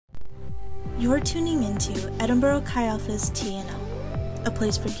You're tuning into Edinburgh Chi Alpha's TNO, a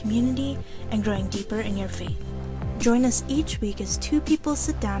place for community and growing deeper in your faith. Join us each week as two people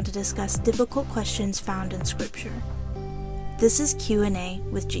sit down to discuss difficult questions found in Scripture. This is Q&A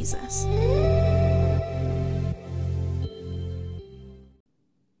with Jesus.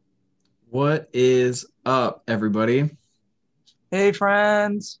 What is up, everybody? Hey,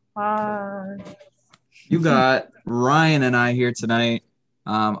 friends. Hi. You got Ryan and I here tonight.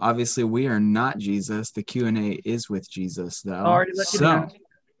 Obviously, we are not Jesus. The Q&A is with Jesus, though. Already let you down.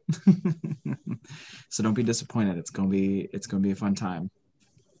 So don't be disappointed. It's gonna be a fun time.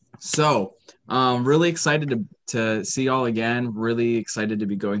 So, really excited to see y'all again. Really excited to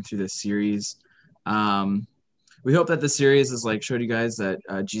be going through this series. We hope that the series has showed you guys that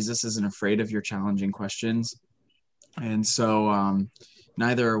Jesus isn't afraid of your challenging questions, and so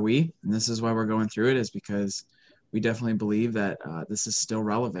neither are we. And this is why we're going through it, is because we definitely believe that this is still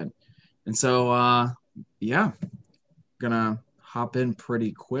relevant. And so, gonna hop in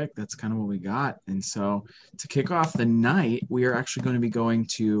pretty quick. That's kind of what we got. And so to kick off the night, we are actually going to be going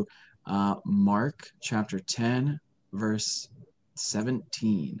to Mark chapter 10, verse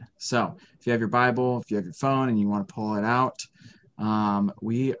 17. So if you have your Bible, if you have your phone and you want to pull it out,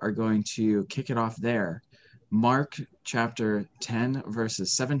 we are going to kick it off there. Mark chapter 10,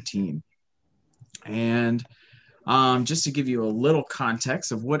 verses 17. And just to give you a little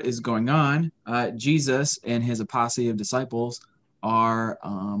context of what is going on, Jesus and his posse of disciples are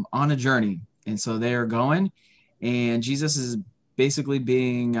on a journey. And so they are going, and Jesus is basically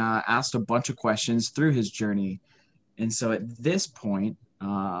being asked a bunch of questions through his journey. And so at this point,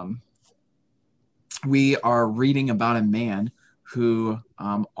 we are reading about a man who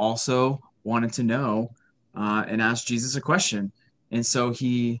also wanted to know and asked Jesus a question. And so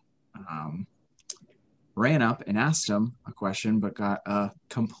he ran up and asked him a question, but got a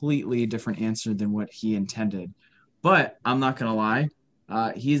completely different answer than what he intended. But I'm not going to lie,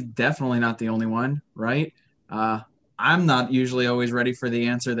 he's definitely not the only one, right? I'm not usually always ready for the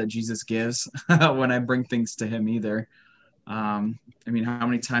answer that Jesus gives when I bring things to him either. How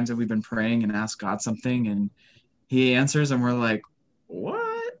many times have we been praying and asked God something and he answers and we're like,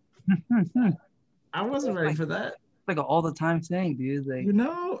 what? I wasn't ready for that. Like an all the time thing, dude.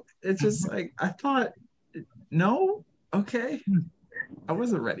 It's just like, I thought, no, okay. I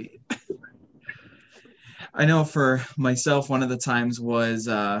wasn't ready. I know for myself, one of the times was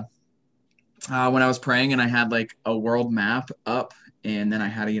when I was praying and I had a world map up and then I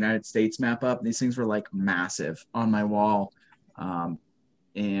had a United States map up. These things were massive on my wall. And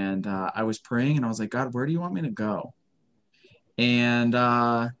I was praying and I was like, God, where do you want me to go? And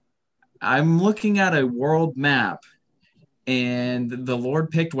I'm looking at a world map and the Lord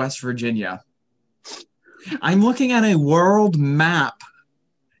picked West Virginia. I'm looking at a world map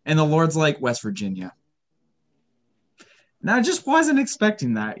and the Lord's like, West Virginia. And I just wasn't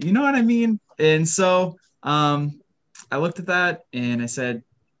expecting that. You know what I mean? And so I looked at that and I said,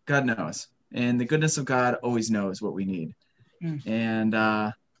 God knows. And the goodness of God always knows what we need. And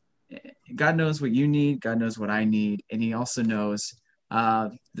God knows what you need. God knows what I need. And he also knows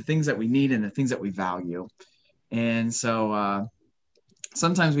the things that we need and the things that we value. And so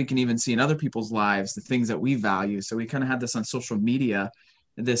sometimes we can even see in other people's lives the things that we value. So we kind of had this on social media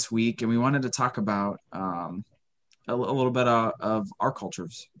this week, and we wanted to talk about a little bit of our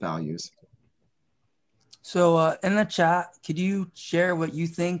culture's values. So in the chat, could you share what you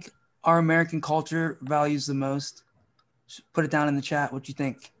think our American culture values the most? Put it down in the chat, what you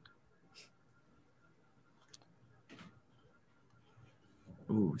think.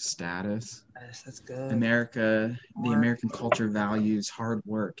 Ooh, status. Yes, that's good. America, the American culture values hard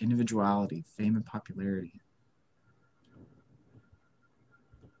work, individuality, fame, and popularity.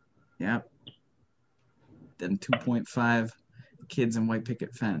 Yep. Then 2.5 kids in white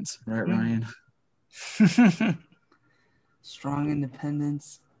picket fence. Right, Ryan? Strong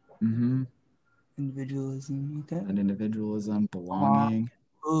independence. Mm-hmm. Individualism. Okay. And individualism, belonging.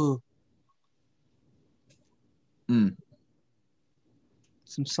 Ooh.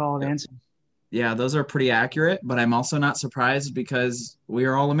 Some solid answers. Yeah, those are pretty accurate, but I'm also not surprised because we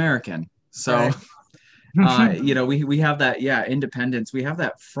are all American. So, right. We have that, independence. We have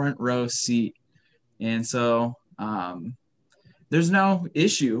that front row seat. And so there's no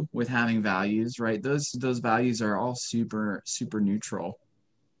issue with having values, right? Those values are all super, super neutral.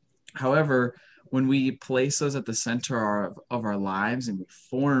 However, when we place those at the center of our lives and we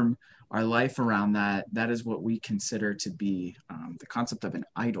form our life around that, that is what we consider to be the concept of an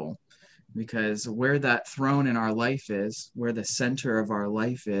idol. Because where that throne in our life is, where the center of our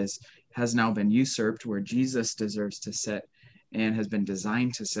life is, has now been usurped, where Jesus deserves to sit and has been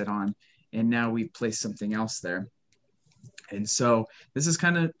designed to sit on. and now we've placed something else there. And so this is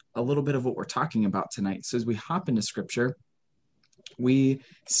kind of a little bit of what we're talking about tonight. So as we hop into scripture, we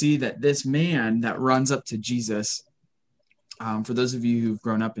see that this man that runs up to Jesus, for those of you who've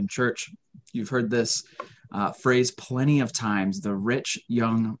grown up in church, you've heard this phrase plenty of times, the rich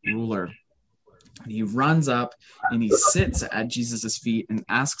young ruler. And he runs up and he sits at Jesus's feet and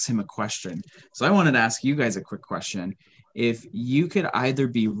asks him a question. So I wanted to ask you guys a quick question. If you could either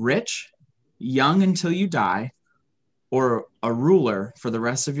be rich, young until you die, or a ruler for the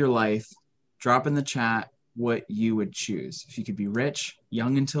rest of your life, drop in the chat what you would choose. If you could be rich,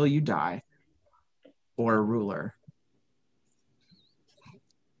 young until you die, or a ruler.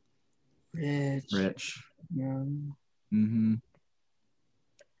 Rich. Yeah. Mm-hmm.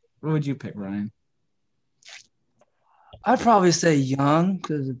 What would you pick, Ryan? I'd probably say young,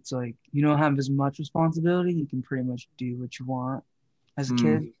 because it's like you don't have as much responsibility. You can pretty much do what you want as a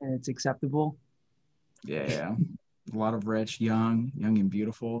kid, and it's acceptable. Yeah. A lot of rich, young and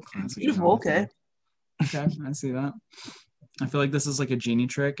beautiful. Classic. Beautiful, okay. Okay, I see that. I feel like this is like a genie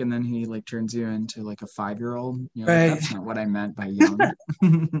trick, and then he like turns you into like a 5-year-old. You know, right. Like, that's not what I meant by young.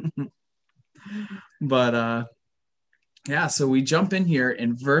 But yeah, so we jump in here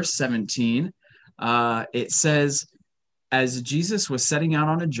in verse 17. It says, as Jesus was setting out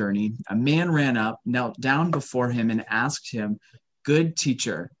on a journey, a man ran up, knelt down before him, and asked him, "Good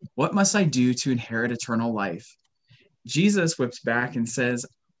teacher, what must I do to inherit eternal life?" Jesus whips back and says,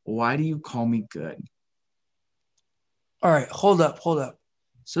 "Why do you call me good?" All right, hold up.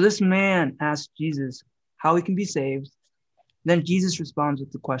 So this man asked Jesus how he can be saved. Then Jesus responds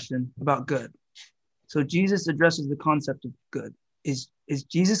with the question about good. So Jesus addresses the concept of good. Is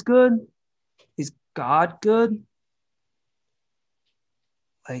Jesus good? Is God good?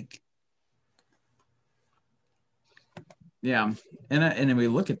 Yeah, and then we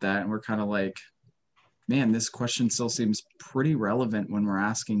look at that and we're kind of like, man, this question still seems pretty relevant when we're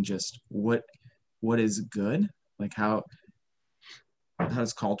asking just what is good? Like how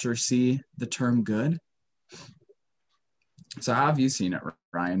does culture see the term good? So how have you seen it,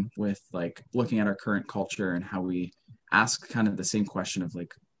 Ryan, with like looking at our current culture and how we ask kind of the same question of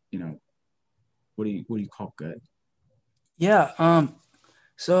like, you know, what do you call good? Yeah.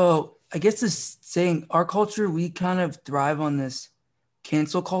 So I guess this saying, our culture, we kind of thrive on this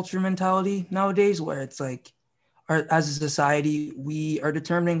cancel culture mentality nowadays, where it's like, as a society, we are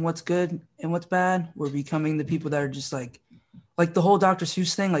determining what's good and what's bad. We're becoming the people that are just like the whole Dr.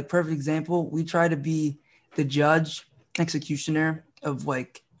 Seuss thing, like perfect example. We try to be the judge, executioner of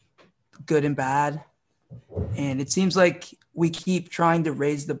like good and bad. And it seems like we keep trying to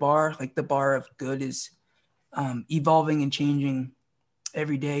raise the bar, like the bar of good is evolving and changing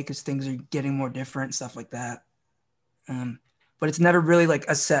every day because things are getting more different, stuff like that. But it's never really like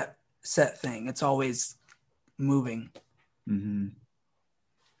a set thing. It's always moving. Mm-hmm.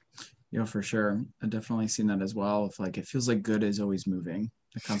 Yeah, for sure. I've definitely seen that as well. If like it feels like good is always moving,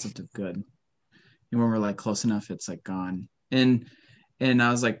 the concept of good. And when we're like close enough, it's like gone. And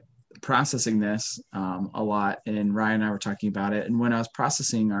I was like processing this a lot, and Ryan and I were talking about it. And when I was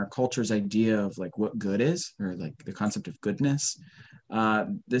processing our culture's idea of like what good is, or like the concept of goodness,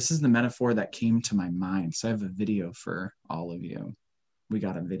 this is the metaphor that came to my mind. So I have a video for all of you. We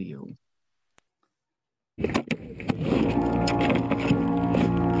got a video. This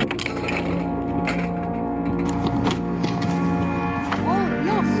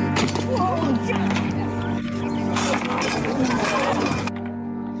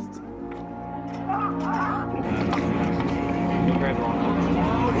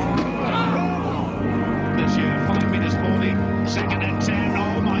year, 5 minutes morning, second and 10.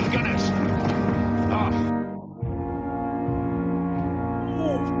 Oh my goodness.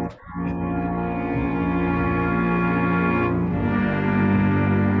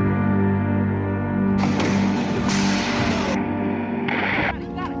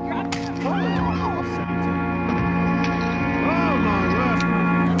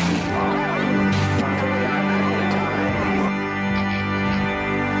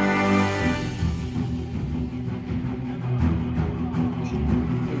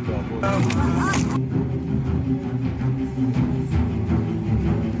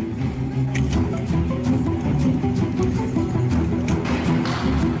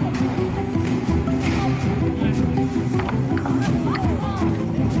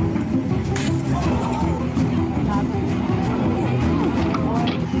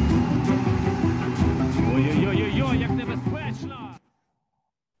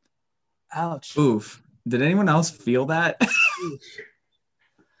 Ouch. Oof. Did anyone else feel that?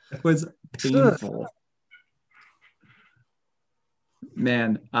 It was painful.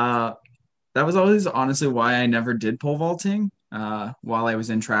 Man, that was always honestly why I never did pole vaulting while I was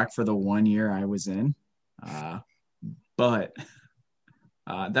in track for the 1 year I was in. But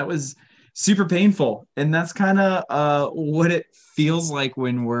that was super painful. And that's kind of what it feels like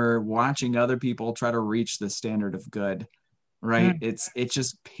when we're watching other people try to reach the standard of good, right? It's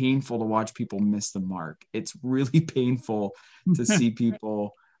just painful to watch people miss the mark. It's really painful to see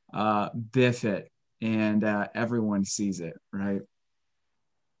people biff it, and everyone sees it, right?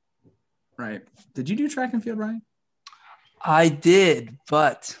 Right. Did you do track and field, Ryan? I did,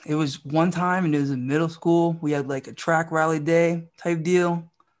 but it was one time and it was in middle school. We had like a track rally day type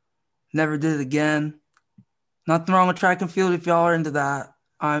deal. Never did it again. Nothing wrong with track and field if y'all are into that.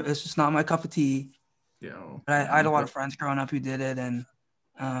 It's just not my cup of tea. But I had a lot of friends growing up who did it. And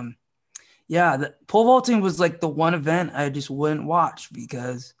the pole vaulting was like the one event I just wouldn't watch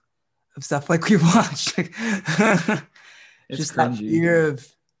because of stuff like we watched. It's just cringy. That fear of,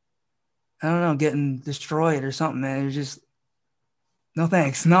 I don't know, getting destroyed or something, man. It was just, no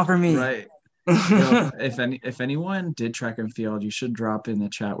thanks, not for me. Right. Well, if anyone did track and field, you should drop in the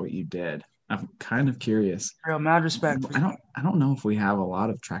chat what you did. I'm kind of curious. Real mad respect. I don't know if we have a lot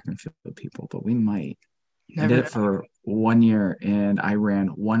of track and field people, but we might. I did it for 1 year, and I ran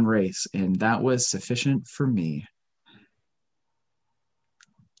one race, and that was sufficient for me.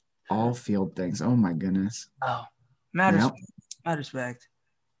 All field things. Oh my goodness. Oh, mad respect.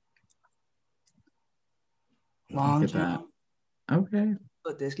 Long jump. Okay.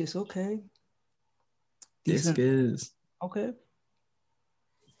 But discus, okay. Discus. Okay.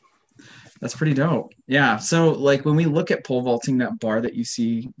 That's pretty dope. Yeah. So like when we look at pole vaulting, that bar that you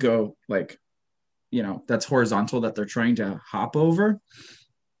see go like, that's horizontal that they're trying to hop over.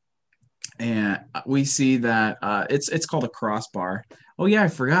 And we see that it's called a crossbar. Oh yeah, I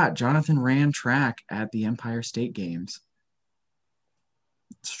forgot. Jonathan ran track at the Empire State Games.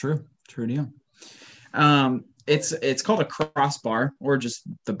 It's true. True deal. It's called a crossbar, or just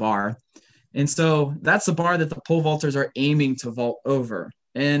the bar. And so that's the bar that the pole vaulters are aiming to vault over.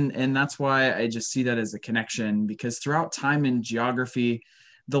 And that's why I just see that as a connection, because throughout time and geography,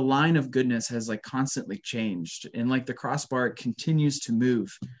 the line of goodness has like constantly changed, and like the crossbar, it continues to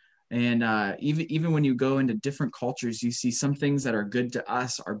move. And even when you go into different cultures, you see some things that are good to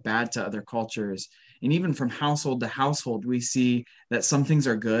us are bad to other cultures. And even from household to household, we see that some things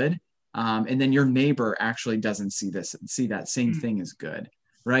are good. And then your neighbor actually doesn't see that same thing as good,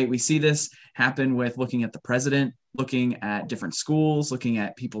 right? We see this happen with looking at the president, looking at different schools, looking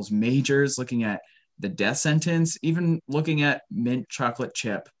at people's majors, looking at the death sentence, even looking at mint chocolate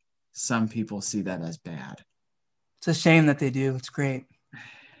chip. Some people see that as bad. It's a shame that they do. It's great.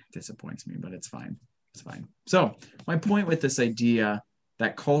 Disappoints me, but it's fine. It's fine. So my point with this idea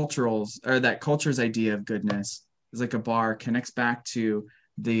that culture's idea of goodness is like a bar connects back to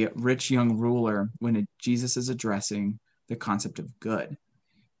the rich young ruler when Jesus is addressing the concept of good.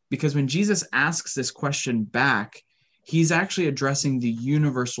 Because when Jesus asks this question back, he's actually addressing the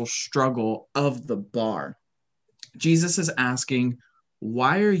universal struggle of the bar. Jesus is asking,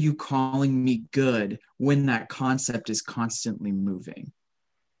 why are you calling me good when that concept is constantly moving?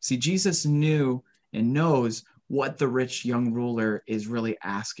 See, Jesus knew and knows what the rich young ruler is really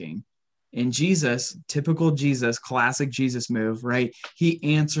asking. And Jesus, typical Jesus, classic Jesus move, right?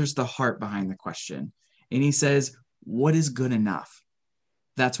 He answers the heart behind the question. And he says, what is good enough?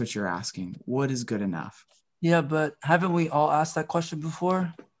 That's what you're asking. What is good enough? Yeah, but haven't we all asked that question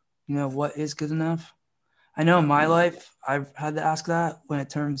before? What is good enough? I know in my life, I've had to ask that when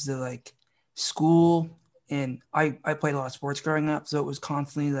it comes to like school. And I played a lot of sports growing up. So it was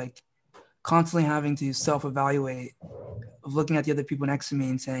constantly having to self-evaluate, of looking at the other people next to me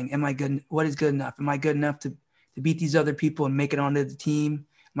and saying, am I good? What is good enough? Am I good enough to beat these other people and make it onto the team?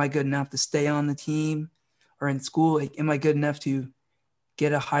 Am I good enough to stay on the team? Or in school, like, am I good enough to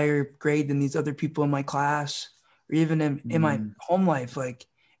get a higher grade than these other people in my class? Or even in my home life, like,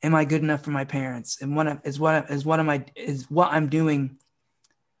 am I good enough for my parents? And what I'm doing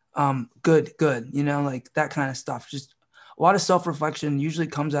good, like that kind of stuff. Just a lot of self-reflection usually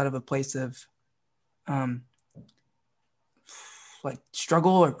comes out of a place of like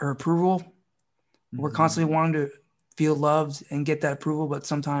struggle or approval. Mm-hmm. We're constantly wanting to feel loved and get that approval, but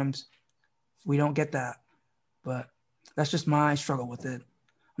sometimes we don't get that. But that's just my struggle with it.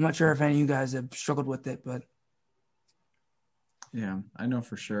 I'm not sure if any of you guys have struggled with it, but yeah, I know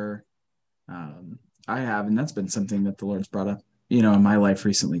for sure. I have, and that's been something that the Lord's brought up, in my life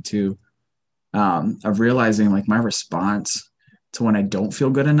recently too, of realizing like my response to when I don't feel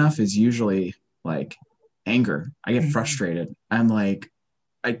good enough is usually like anger. I get frustrated. I'm like,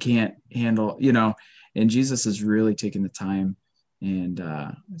 I can't handle, and Jesus is really taking the time And,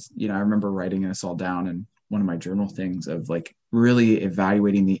 I remember writing this all down in one of my journal things of like really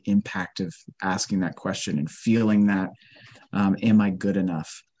evaluating the impact of asking that question and feeling that, am I good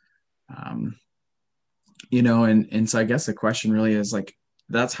enough? And so I guess the question really is like,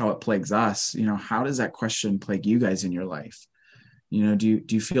 that's how it plagues us. How does that question plague you guys in your life? Do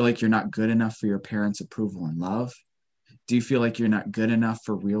you feel like you're not good enough for your parents' approval and love? Do you feel like you're not good enough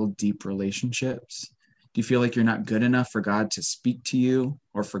for real deep relationships? Do you feel like you're not good enough for God to speak to you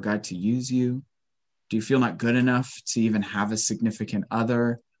or for God to use you? Do you feel not good enough to even have a significant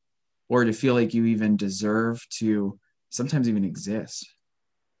other, or to feel like you even deserve to sometimes even exist?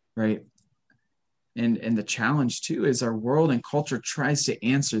 Right. And the challenge too is our world and culture tries to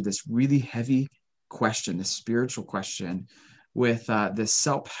answer this really heavy question, this spiritual question, with this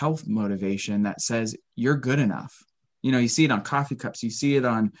self-help motivation that says you're good enough. You see it on coffee cups, you see it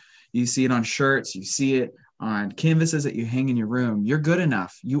on shirts, you see it on canvases that you hang in your room. You're good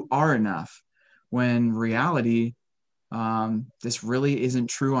enough. You are enough. When reality, this really isn't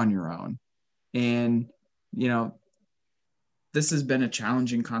true on your own. And this has been a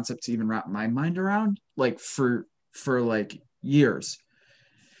challenging concept to even wrap my mind around, like for like years.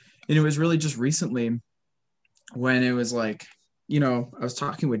 And it was really just recently when it was like, I was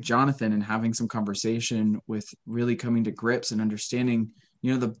talking with Jonathan and having some conversation with really coming to grips and understanding,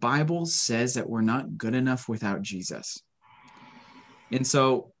 the Bible says that we're not good enough without Jesus. And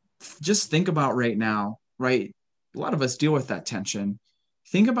so just think about right now, right? A lot of us deal with that tension.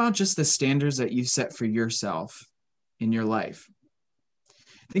 Think about just the standards that you set for yourself in your life.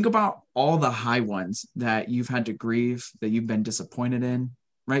 Think about all the high ones that you've had to grieve, that you've been disappointed in,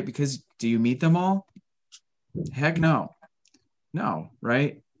 right? Because do you meet them all? Heck no. No,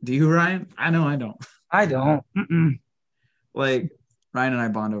 right? Do you, Ryan? I know I don't. I don't. Like Ryan and I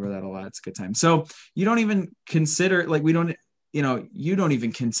bond over that a lot. It's a good time. So you don't even consider, like you don't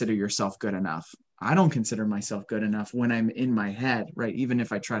even consider yourself good enough. I don't consider myself good enough when I'm in my head, right? Even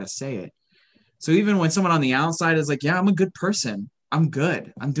if I try to say it. So even when someone on the outside is like, yeah, I'm a good person. I'm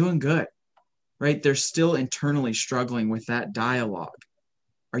good. I'm doing good, right? They're still internally struggling with that dialogue.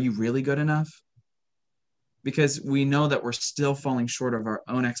 Are you really good enough? Because we know that we're still falling short of our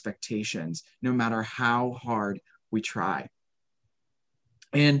own expectations, no matter how hard we try.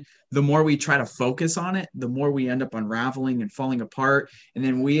 And the more we try to focus on it, the more we end up unraveling and falling apart. And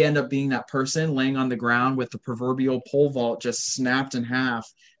then we end up being that person laying on the ground with the proverbial pole vault just snapped in half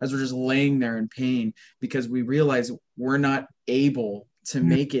as we're just laying there in pain because we realize we're not able to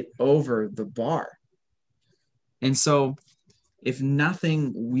make it over the bar. And so if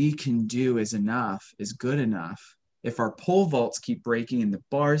nothing we can do is enough, is good enough, if our pole vaults keep breaking and the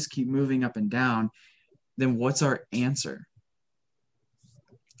bars keep moving up and down, then what's our answer?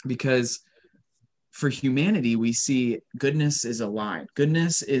 Because for humanity, we see goodness is a line.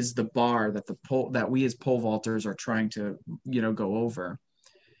 Goodness is the bar that we as pole vaulters are trying to, go over.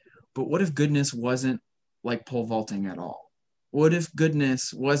 But what if goodness wasn't like pole vaulting at all? What if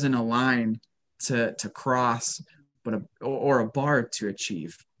goodness wasn't a line to cross, or a bar to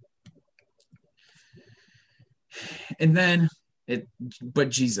achieve? And then but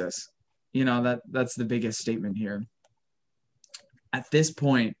Jesus, that's the biggest statement here. At this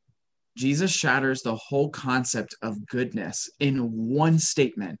point, Jesus shatters the whole concept of goodness in one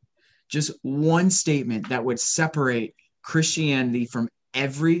statement, just one statement that would separate Christianity from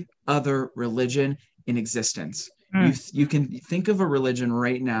every other religion in existence. You can think of a religion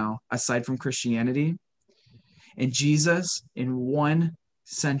right now, aside from Christianity, and Jesus, in one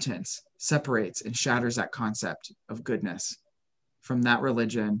sentence, separates and shatters that concept of goodness from that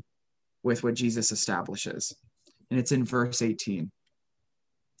religion with what Jesus establishes. And it's in verse 18.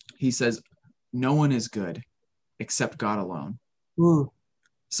 He says, no one is good except God alone. Ooh.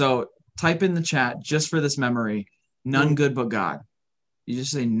 So type in the chat, just for this memory, none good but God. You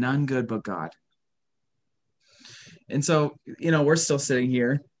just say none good but God. And so, we're still sitting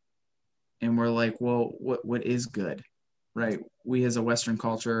here and we're like, well, what is good, right? We as a Western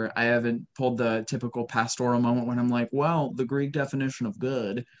culture, I haven't pulled the typical pastoral moment when I'm like, well, the Greek definition of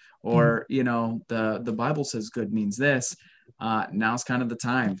good, or, the Bible says good means this. Now's kind of the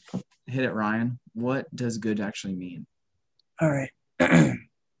time. Hit it, Ryan. What does good actually mean? All right.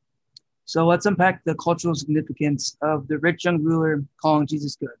 So let's unpack the cultural significance of the rich young ruler calling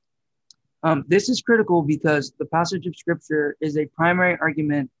Jesus good. This is critical because the passage of scripture is a primary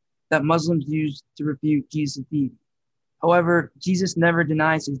argument that Muslims use to refute Jesus' deity. However, Jesus never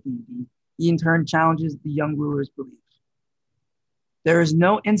denies his deity. He in turn challenges the young ruler's belief. There is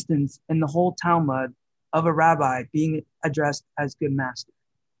no instance in the whole Talmud of a rabbi being addressed as good master.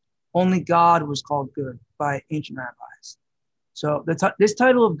 Only God was called good by ancient rabbis. So this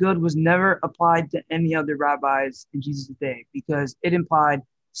title of good was never applied to any other rabbis in Jesus' day because it implied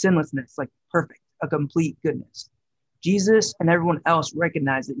sinlessness, like perfect, a complete goodness. Jesus and everyone else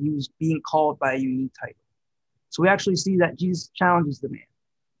recognized that he was being called by a unique title. So we actually see that Jesus challenges the man.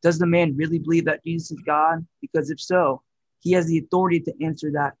 Does the man really believe that Jesus is God? Because if so, he has the authority to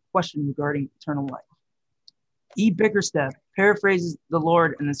answer that question regarding eternal life. E. Bickerstaff paraphrases the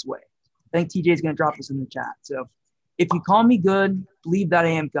Lord in this way. I think TJ is going to drop this in the chat. So, if you call me good, believe that I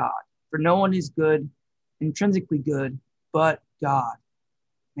am God. For no one is good, intrinsically good, but God.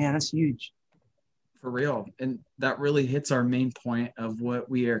 Man, that's huge. For real. And that really hits our main point of what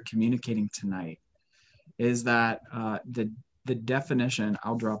we are communicating tonight, is that the definition,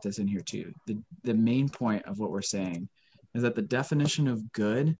 I'll drop this in here too. The main point of what we're saying is that the definition of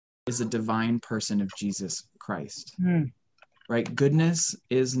good is a divine person of Jesus Christ, right? Goodness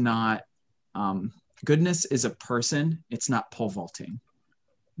is not, goodness is a person. It's not pole vaulting.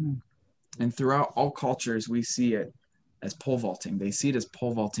 And throughout all cultures, we see it as pole vaulting. They see it as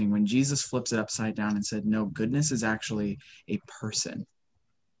pole vaulting when Jesus flips it upside down and said, no, goodness is actually a person.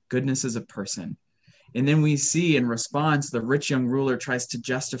 Goodness is a person. And then we see in response, the rich young ruler tries to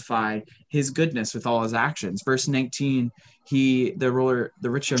justify his goodness with all his actions. Verse 19, the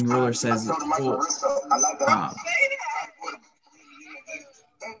rich young ruler says,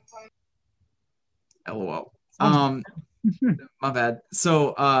 LOL. My bad.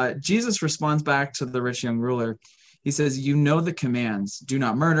 So Jesus responds back to the rich young ruler. He says, you know the commands: do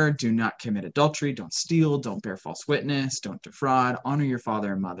not murder, do not commit adultery, don't steal, don't bear false witness, don't defraud, honor your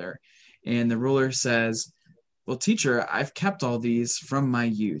father and mother. And the ruler says, well, teacher, I've kept all these from my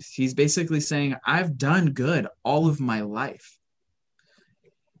youth. He's basically saying, I've done good all of my life.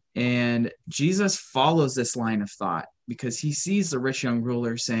 And Jesus follows this line of thought because he sees the rich young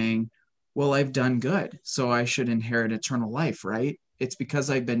ruler saying, well, I've done good, so I should inherit eternal life, right? It's because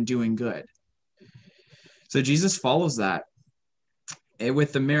I've been doing good. So Jesus follows that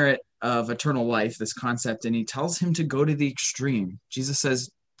with the merit of eternal life, this concept, and he tells him to go to the extreme. Jesus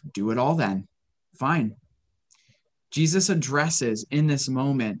says, do it all then. Fine. Jesus addresses in this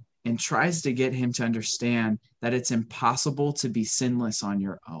moment and tries to get him to understand that it's impossible to be sinless on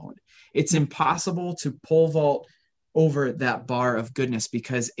your own. It's impossible to pole vault over that bar of goodness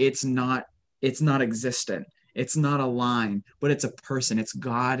because it's not existent. It's not a line, but it's a person. It's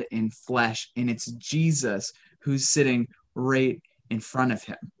God in flesh, and it's Jesus who's sitting right in front of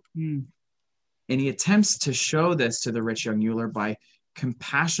him. And he attempts to show this to the rich young ruler by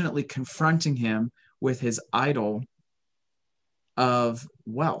compassionately confronting him with his idol of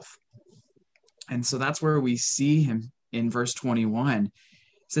wealth. And so that's where we see him in verse 21. It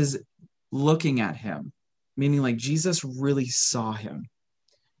says, looking at him, meaning like Jesus really saw him.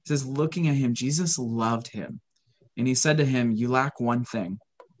 It says, looking at him, Jesus loved him. And he said to him, you lack one thing.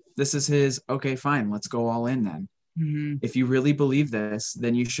 This is his, okay, fine, let's go all in then. If you really believe this,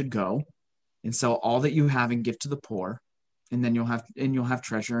 then you should go and sell all that you have and give to the poor, and then you'll have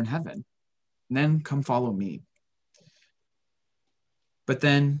treasure in heaven. And then come follow me. But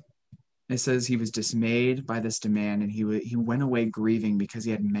then it says he was dismayed by this demand, and he went away grieving because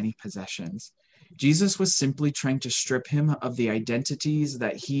he had many possessions. Jesus was simply trying to strip him of the identities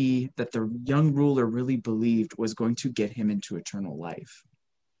that the young ruler really believed was going to get him into eternal life.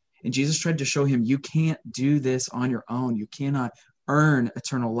 And Jesus tried to show him, you can't do this on your own. You cannot earn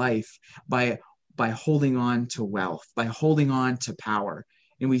eternal life by holding on to wealth, by holding on to power.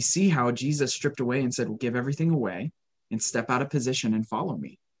 And we see how Jesus stripped away and said, well, give everything away and step out of position and follow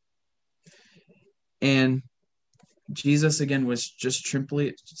me. And Jesus, again, was just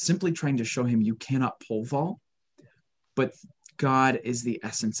simply trying to show him you cannot pole vault, but God is the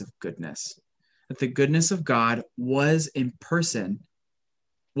essence of goodness. That the goodness of God was a person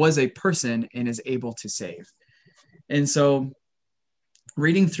and is able to save. And so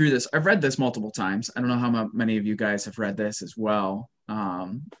reading through this, I've read this multiple times. I don't know how many of you guys have read this as well,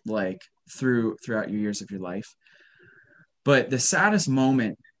 like throughout your years of your life. But the saddest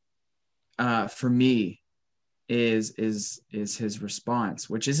moment for me is his response,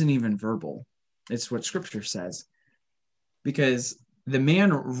 which isn't even verbal. It's what scripture says. Because the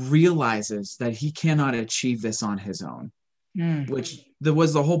man realizes that he cannot achieve this on his own, which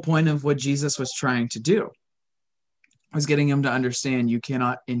was the whole point of what Jesus was trying to do, was getting him to understand you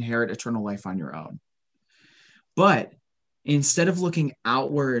cannot inherit eternal life on your own. But instead of looking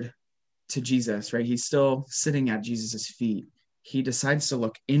outward to Jesus, right, he's still sitting at Jesus's feet. He decides to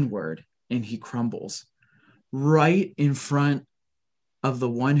look inward, and he crumbles right in front of the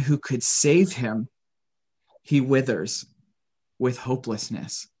one who could save him. He withers with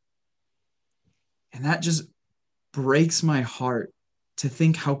hopelessness. And that just breaks my heart to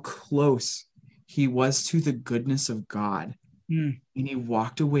think how close he was to the goodness of God. And he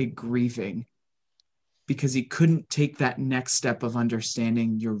walked away grieving because he couldn't take that next step of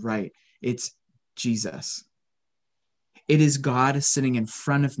understanding. You're right. It's Jesus. It is God sitting in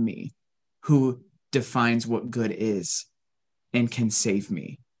front of me who defines what good is and can save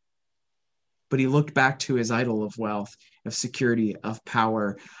me. But he looked back to his idol of wealth, of security, of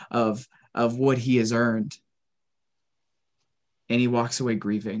power, of what he has earned. And he walks away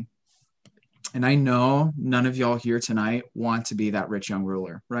grieving. And I know none of y'all here tonight want to be that rich young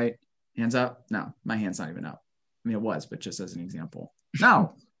ruler, right? Hands up? No, my hand's not even up. I mean, it was, but just as an example.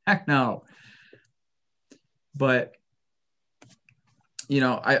 No, heck no. But,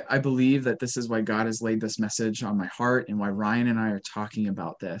 I believe that this is why God has laid this message on my heart and why Ryan and I are talking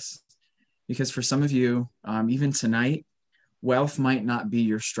about this. Because for some of you, even tonight, wealth might not be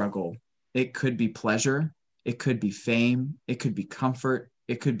your struggle. It could be pleasure. It could be fame. It could be comfort.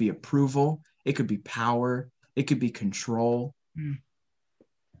 It could be approval. It could be power. It could be control.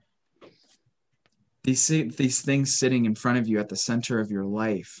 These things sitting in front of you at the center of your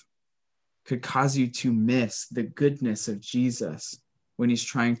life could cause you to miss the goodness of Jesus when he's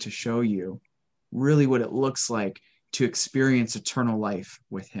trying to show you really what it looks like to experience eternal life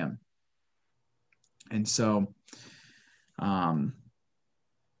with him. And so,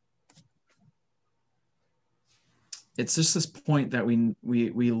 it's just this point that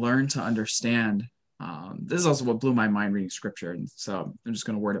we learn to understand. This is also what blew my mind reading scripture. And so I'm just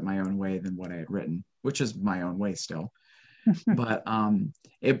going to word it my own way than what I had written, which is my own way still. But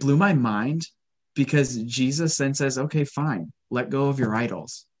it blew my mind because Jesus then says, okay, fine, let go of your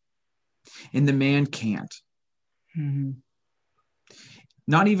idols. And the man can't. Mm-hmm.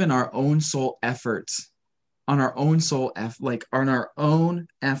 Not even our own soul efforts. On our own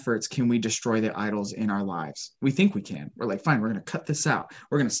efforts can we destroy the idols in our lives. We think we can. We're like, fine, we're going to cut this out.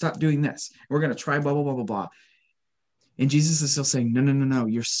 We're going to stop doing this. We're going to try blah, blah, blah, blah, blah. And Jesus is still saying, no,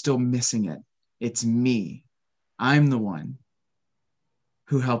 you're still missing it. It's me. I'm the one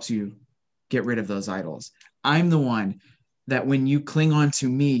who helps you get rid of those idols. I'm the one that when you cling on to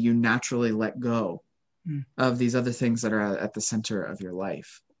me, you naturally let go of these other things that are at the center of your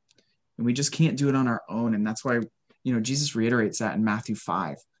life. And we just can't do it on our own. And that's why, Jesus reiterates that in Matthew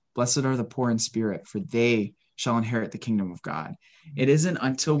 5. Blessed are the poor in spirit, for they shall inherit the kingdom of God. It isn't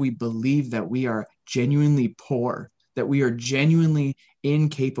until we believe that we are genuinely poor, that we are genuinely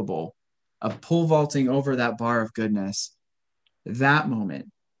incapable of pole vaulting over that bar of goodness. That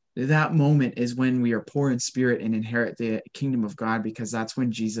moment is when we are poor in spirit and inherit the kingdom of God, because that's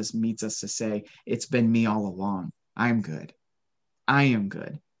when Jesus meets us to say, it's been me all along. I'm good. I am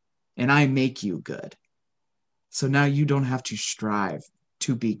good. And I make you good. So now you don't have to strive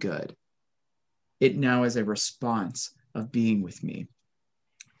to be good. It now is a response of being with me.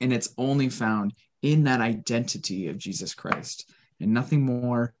 And it's only found in that identity of Jesus Christ, and nothing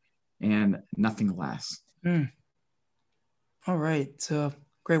more and nothing less. All right. So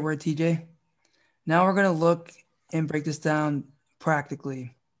great word, TJ. Now we're going to look and break this down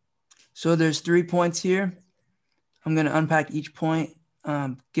practically. So there's 3 points here. I'm going to unpack each point,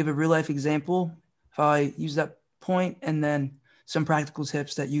 give a real life example, how I use that point, and then some practical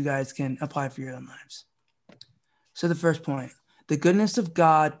tips that you guys can apply for your own lives. So the first point, the goodness of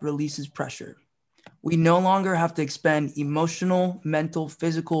God releases pressure. We no longer have to expend emotional, mental,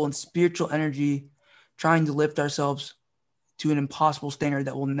 physical, and spiritual energy trying to lift ourselves to an impossible standard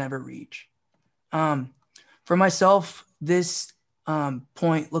that we'll never reach. For myself, this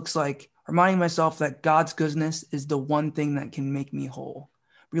point looks like reminding myself that God's goodness is the one thing that can make me whole.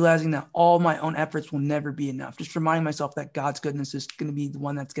 Realizing that all my own efforts will never be enough. Just reminding myself that God's goodness is going to be the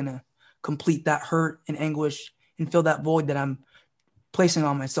one that's going to complete that hurt and anguish and fill that void that I'm placing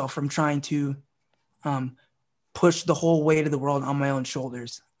on myself from trying to push the whole weight of the world on my own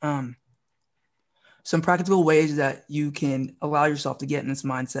shoulders. Some practical ways that you can allow yourself to get in this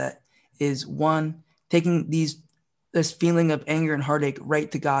mindset is, one, taking this feeling of anger and heartache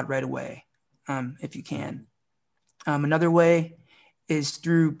right to God right away, if you can. Another way is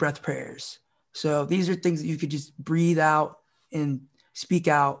through breath prayers. So these are things that you could just breathe out and speak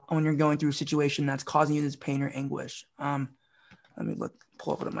out when you're going through a situation that's causing you this pain or anguish. Let me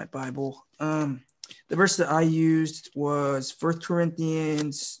pull up it in my Bible. The verse that I used was 1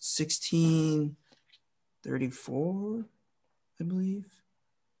 Corinthians 16:34, I believe.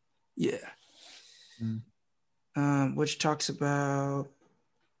 Yeah. Which talks about,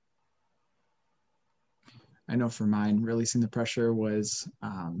 I know for mine, releasing the pressure was,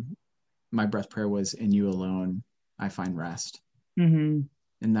 my breath prayer was, in you alone, I find rest. Mm-hmm.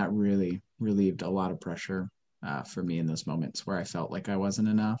 And that really relieved a lot of pressure. for me in those moments where I felt like I wasn't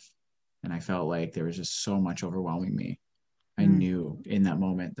enough. And I felt like there was just so much overwhelming me. I knew in that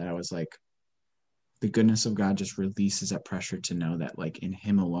moment that I was like, the goodness of God just releases that pressure to know that like in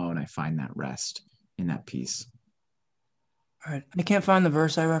him alone, I find that rest in that peace. All right. I can't find the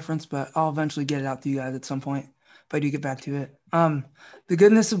verse I referenced, but I'll eventually get it out to you guys at some point if I do get back to it. The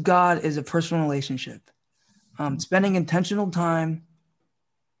goodness of God is a personal relationship. Spending intentional time.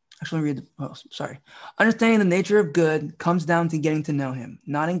 Actually, read the, oh, sorry. Understanding the nature of good comes down to getting to know him,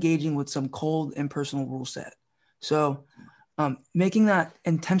 not engaging with some cold, impersonal rule set. So making that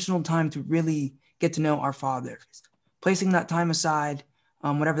intentional time to really get to know our Father, placing that time aside,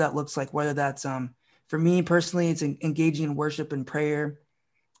 whatever that looks like, whether that's, for me personally, it's engaging in worship and prayer,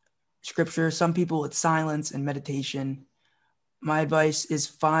 scripture. Some people, it's silence and meditation. My advice is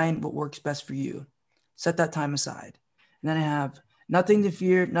find what works best for you. Set that time aside. And then I have nothing to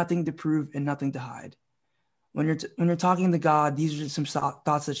fear, nothing to prove, and nothing to hide. When you're talking to God, these are some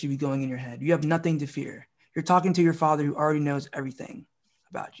thoughts that should be going in your head. You have nothing to fear. You're talking to your Father who already knows everything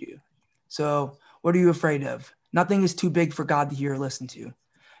about you. So what are you afraid of? Nothing is too big for God to hear or listen to.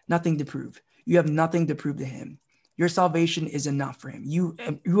 Nothing to prove. You have nothing to prove to him. Your salvation is enough for him. You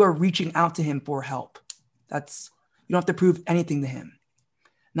are reaching out to him for help. You don't have to prove anything to him.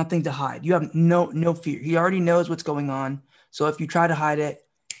 Nothing to hide. You have no fear. He already knows what's going on. So if you try to hide it,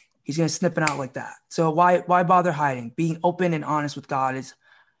 he's going to snip it out like that. So why bother hiding? Being open and honest with God is,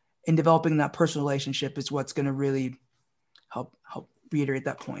 in developing that personal relationship, is what's going to really help reiterate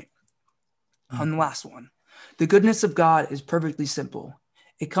that point. On the last one, the goodness of God is perfectly simple.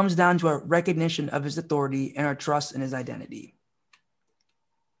 It comes down to our recognition of his authority and our trust in his identity.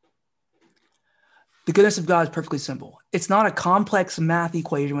 The goodness of God is perfectly simple. It's not a complex math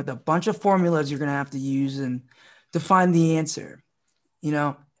equation with a bunch of formulas you're going to have to use and to find the answer.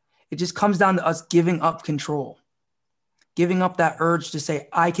 It just comes down to us giving up control, giving up that urge to say,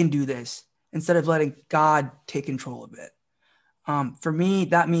 I can do this, instead of letting God take control of it. For me,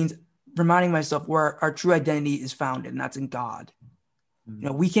 that means reminding myself where our true identity is founded, and that's in God.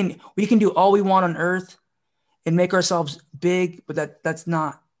 We can do all we want on earth and make ourselves big, but that's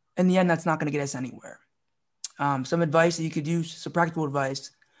not, in the end, that's not going to get us anywhere. Some advice that you could use, some practical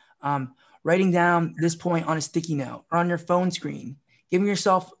advice, writing down this point on a sticky note or on your phone screen, giving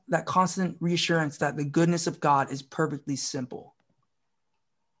yourself that constant reassurance that the goodness of God is perfectly simple.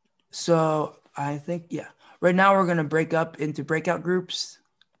 So I think, right now we're going to break up into breakout groups,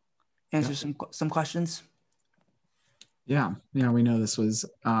 answer some questions. Yeah, we know this was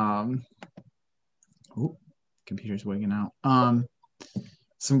computer's wigging out.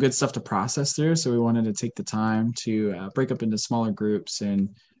 Some good stuff to process through, so we wanted to take the time to break up into smaller groups and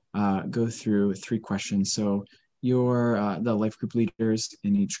go through 3 questions. So the life group leaders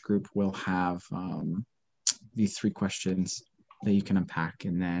in each group will have these 3 questions that you can unpack,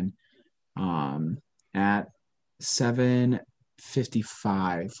 and then at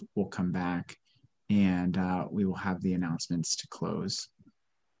 7:55 we'll come back and we will have the announcements to close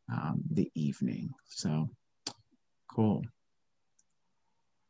the evening. So cool.